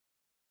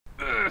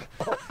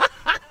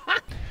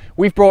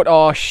We've brought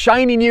our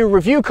shiny new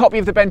review copy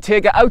of the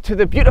Bentayga out to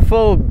the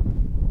beautiful,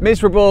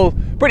 miserable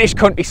British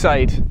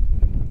countryside.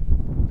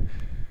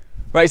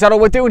 Right, is that all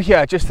we're doing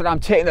here? Just that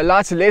I'm taking the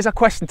lads to Laser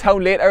Quest in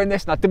town later in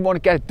this and I didn't want to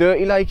get it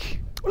dirty like.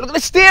 Oh, look at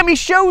the state of my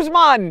shoes,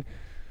 man!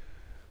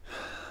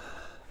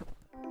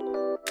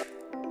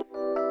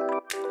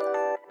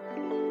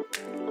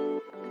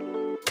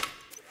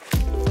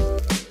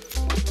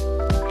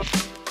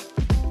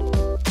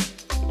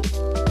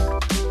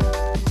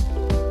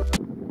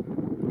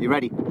 You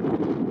ready?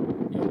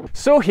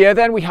 So here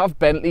then we have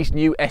Bentley's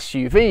new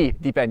SUV,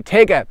 the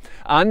Bentayga,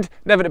 and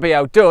never to be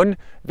outdone,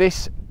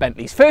 this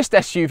Bentley's first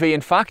SUV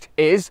in fact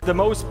is the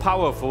most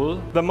powerful,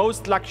 the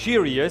most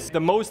luxurious, the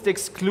most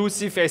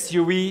exclusive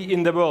SUV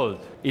in the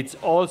world. It's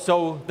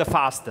also the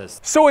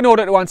fastest. So in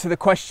order to answer the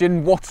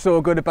question what's so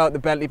good about the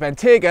Bentley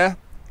Bentayga,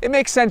 it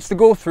makes sense to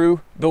go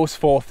through those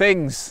four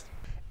things.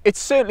 It's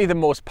certainly the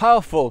most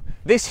powerful.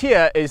 This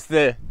here is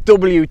the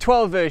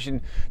W12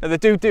 version. Now they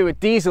do a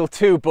diesel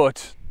too,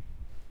 but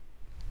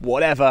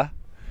whatever.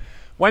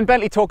 When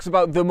Bentley talks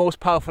about the most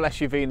powerful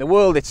SUV in the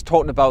world, it's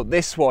talking about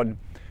this one.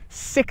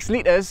 6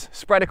 litres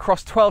spread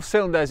across 12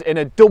 cylinders in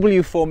a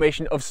W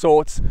formation of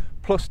sorts,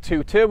 plus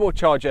 2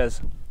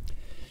 turbochargers.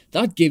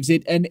 That gives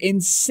it an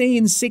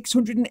insane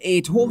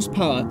 608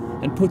 horsepower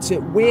and puts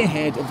it way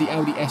ahead of the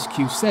Audi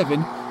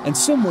SQ7 and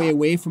some way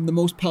away from the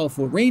most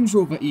powerful Range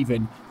Rover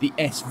even, the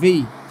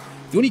SV.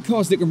 The only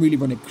cars that can really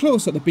run it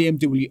close are the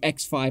BMW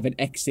X5 and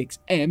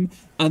X6M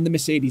and the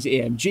Mercedes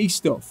AMG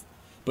stuff.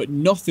 But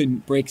nothing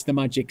breaks the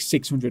magic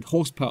 600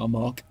 horsepower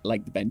mark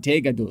like the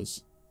Bentayga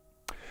does.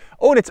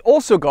 Oh, and it's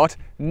also got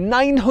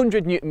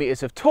 900 Newton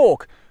meters of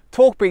torque.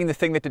 Torque being the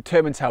thing that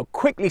determines how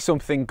quickly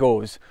something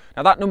goes.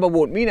 Now that number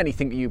won't mean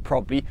anything to you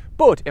probably,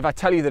 but if I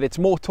tell you that it's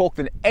more torque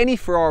than any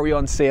Ferrari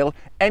on sale,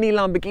 any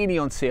Lamborghini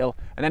on sale,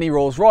 and any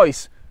Rolls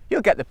Royce,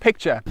 you'll get the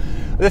picture.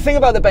 The thing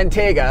about the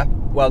Bentayga,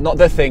 well not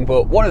the thing,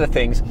 but one of the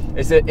things,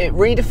 is that it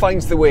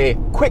redefines the way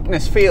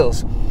quickness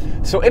feels.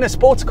 So in a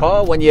sports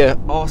car, when your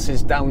arse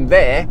is down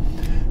there,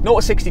 0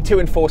 to 62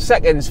 in 4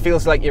 seconds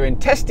feels like your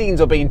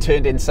intestines are being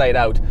turned inside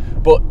out.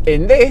 But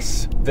in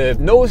this, the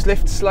nose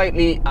lifts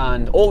slightly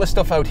and all the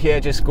stuff out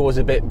here just goes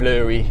a bit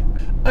blurry.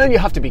 And you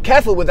have to be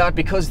careful with that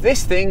because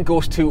this thing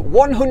goes to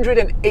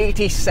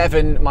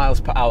 187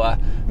 miles per hour,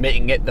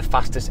 making it the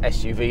fastest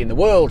SUV in the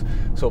world.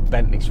 So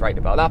Bentley's right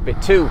about that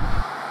bit too.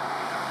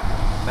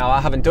 Now I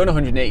haven't done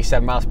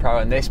 187 miles per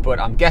hour in this, but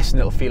I'm guessing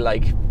it'll feel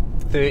like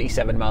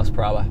 37 miles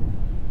per hour.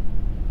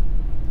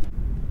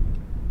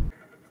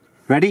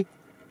 Ready?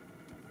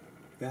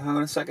 Yeah, hang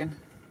on a second.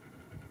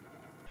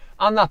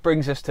 And that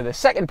brings us to the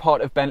second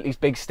part of Bentley's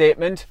big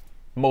statement,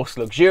 most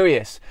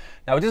luxurious.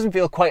 Now it doesn't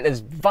feel quite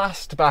as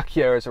vast back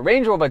here as a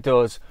Range Rover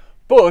does,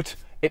 but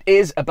it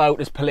is about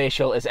as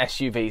palatial as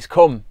SUVs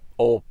come,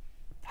 or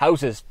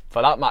houses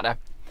for that matter.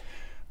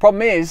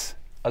 Problem is,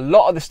 a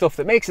lot of the stuff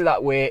that makes it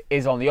that way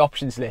is on the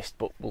options list,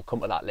 but we'll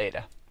come to that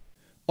later.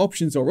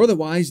 Options or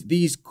otherwise,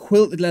 these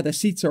quilted leather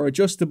seats are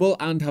adjustable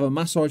and have a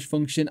massage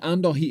function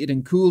and are heated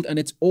and cooled, and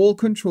it's all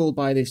controlled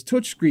by this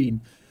touchscreen.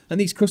 And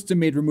these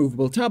custom-made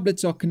removable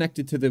tablets are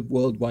connected to the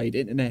worldwide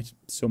internet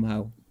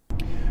somehow.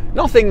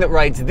 Nothing that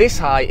rides this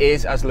high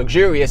is as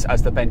luxurious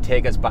as the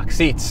Bentayga's back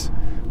seats.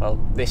 Well,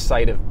 this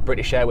side of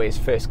British Airways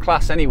first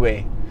class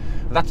anyway.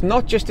 That's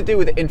not just to do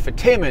with the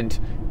infotainment,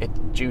 it's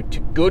due to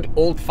good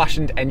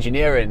old-fashioned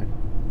engineering.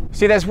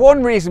 See, there's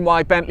one reason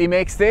why Bentley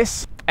makes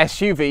this.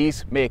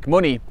 SUVs make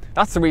money.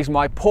 That's the reason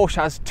why Porsche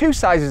has 2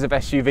 sizes of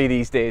SUV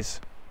these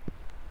days.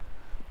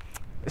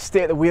 The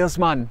state of the wheels,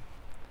 man.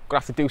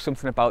 Gonna have to do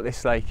something about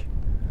this, like.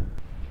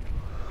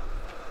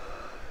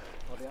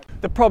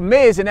 The problem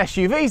is, in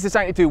SUVs, it's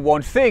only to do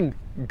one thing,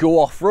 go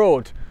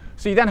off-road.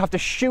 So you then have to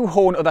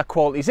shoehorn other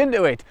qualities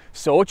into it.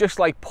 So just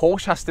like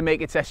Porsche has to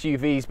make its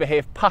SUVs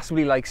behave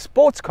passably like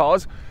sports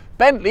cars,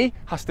 Bentley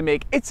has to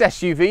make its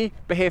SUV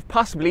behave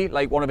passably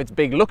like one of its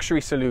big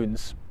luxury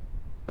saloons.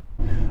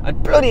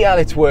 And bloody hell,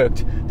 it's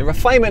worked. The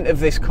refinement of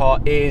this car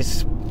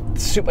is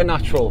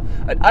supernatural.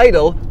 At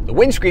idle, the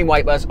windscreen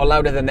wipers are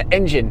louder than the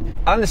engine,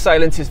 and the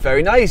silence is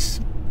very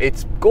nice.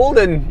 It's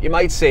golden, you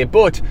might say,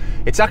 but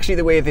it's actually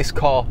the way this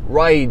car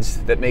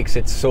rides that makes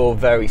it so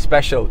very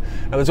special.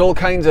 Now, there's all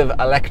kinds of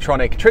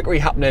electronic trickery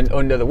happening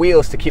under the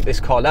wheels to keep this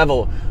car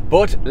level,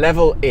 but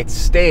level it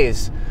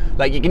stays.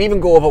 Like, you can even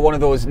go over one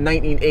of those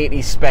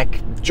 1980s spec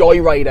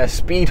Joyrider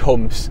speed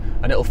humps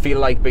and it'll feel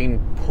like being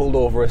pulled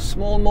over a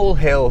small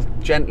molehill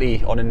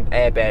gently on an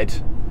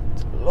airbed.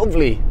 It's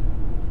lovely.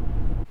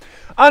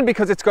 And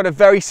because it's got a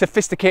very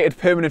sophisticated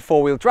permanent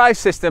 4-wheel drive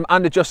system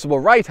and adjustable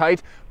ride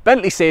height,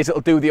 Bentley says it'll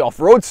do the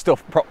off-road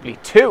stuff properly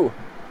too.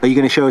 Are you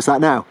going to show us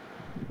that now?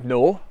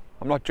 No,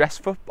 I'm not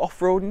dressed for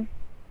off-roading.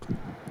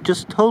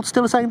 Just hold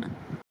still a second.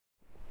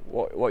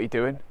 What are you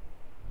doing?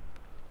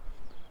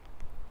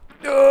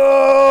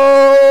 No!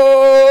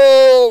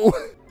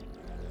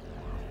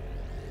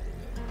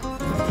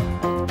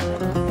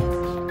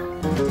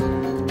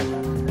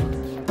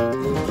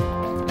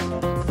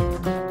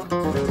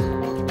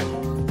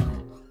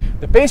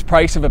 The base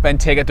price of a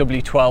Bentayga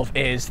W12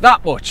 is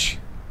that much.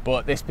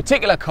 But this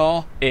particular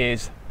car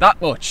is that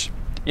much.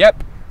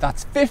 Yep,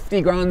 that's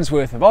 50 grand's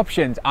worth of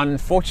options. And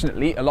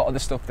unfortunately, a lot of the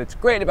stuff that's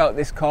great about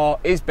this car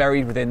is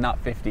buried within that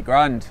 50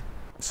 grand.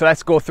 So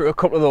let's go through a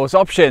couple of those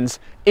options.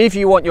 If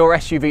you want your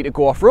SUV to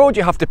go off-road,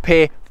 you have to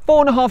pay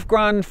 4.5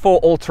 grand for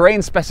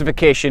all-terrain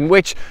specification,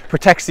 which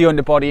protects the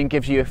underbody and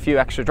gives you a few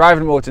extra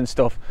driving modes and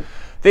stuff.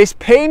 This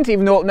paint,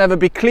 even though it'll never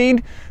be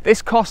cleaned,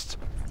 this costs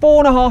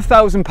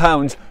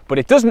 £4,500, but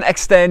it doesn't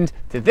extend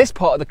to this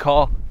part of the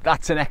car.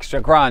 That's an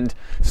extra grand.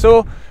 So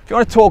if you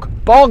want to talk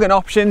bargain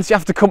options, you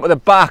have to come to the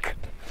back.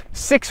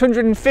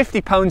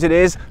 £650 it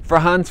is for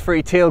a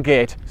hands-free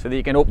tailgate, so that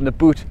you can open the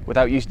boot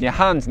without using your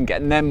hands and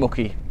getting them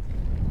mucky.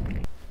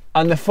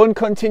 And the fun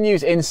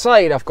continues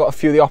inside. I've got a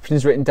few of the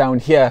options written down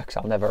here because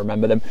I'll never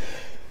remember them.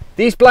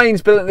 These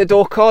blinds built into the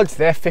door cards,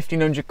 they're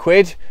 1,500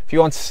 quid. If you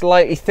want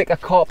slightly thicker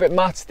carpet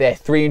mats, they're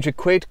 300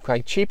 quid,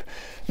 quite cheap.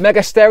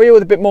 Mega stereo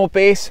with a bit more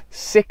bass,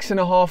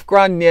 6.5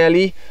 grand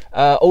nearly.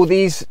 Oh,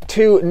 these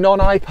two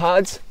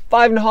non-iPads,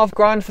 5.5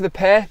 grand for the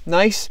pair,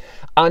 nice.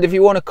 And if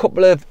you want a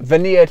couple of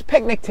veneered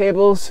picnic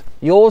tables,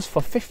 yours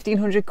for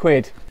 1,500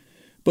 quid.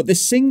 But the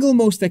single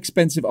most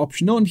expensive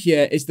option on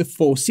here is the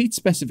 4-seat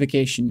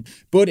specification,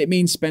 but it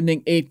means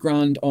spending 8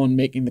 grand on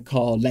making the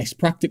car less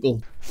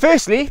practical.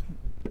 Firstly,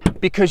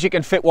 because you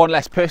can fit one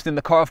less person in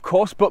the car, of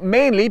course, but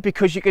mainly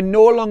because you can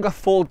no longer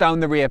fold down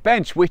the rear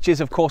bench, which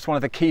is of course one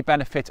of the key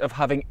benefits of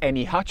having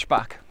any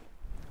hatchback.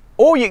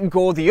 Or you can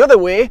go the other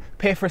way,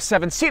 pay for a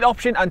 7-seat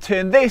option and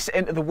turn this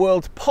into the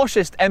world's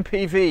poshest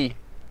MPV.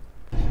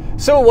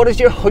 So what does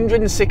your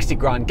 160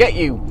 grand get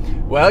you?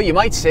 Well, you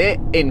might say,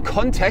 in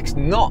context,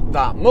 not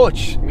that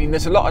much. I mean,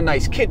 there's a lot of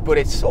nice kit, but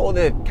it's all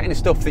the kind of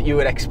stuff that you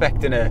would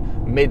expect in a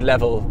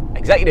mid-level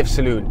executive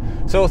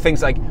saloon. So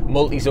things like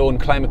multi-zone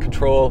climate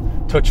control,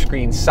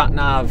 touchscreen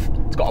sat-nav,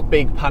 it's got a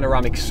big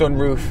panoramic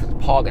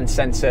sunroof, parking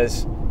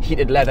sensors,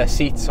 heated leather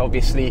seats,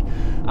 obviously,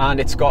 and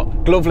it's got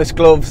gloveless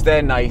gloves,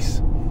 they're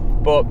nice,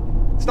 but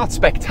it's not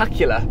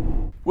spectacular.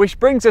 Which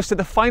brings us to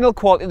the final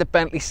quality that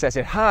Bentley says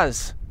it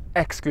has.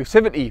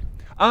 Exclusivity.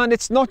 And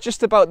it's not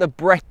just about the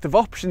breadth of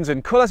options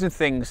and colours and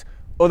things,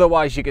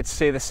 otherwise you could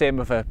say the same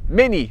of a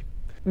Mini.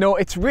 No,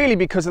 it's really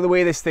because of the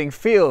way this thing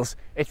feels.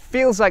 It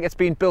feels like it's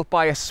been built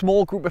by a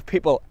small group of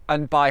people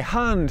and by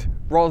hand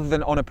rather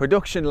than on a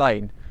production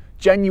line.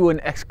 Genuine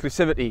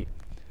exclusivity.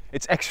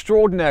 It's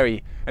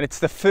extraordinary, and it's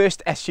the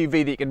first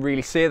SUV that you can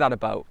really say that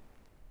about.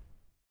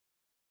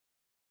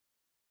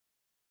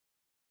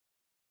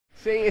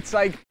 See, it's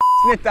like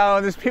it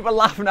down, there's people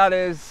laughing at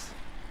us.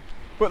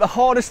 But the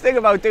hardest thing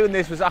about doing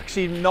this was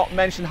actually not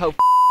mention how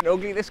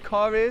ugly this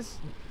car is.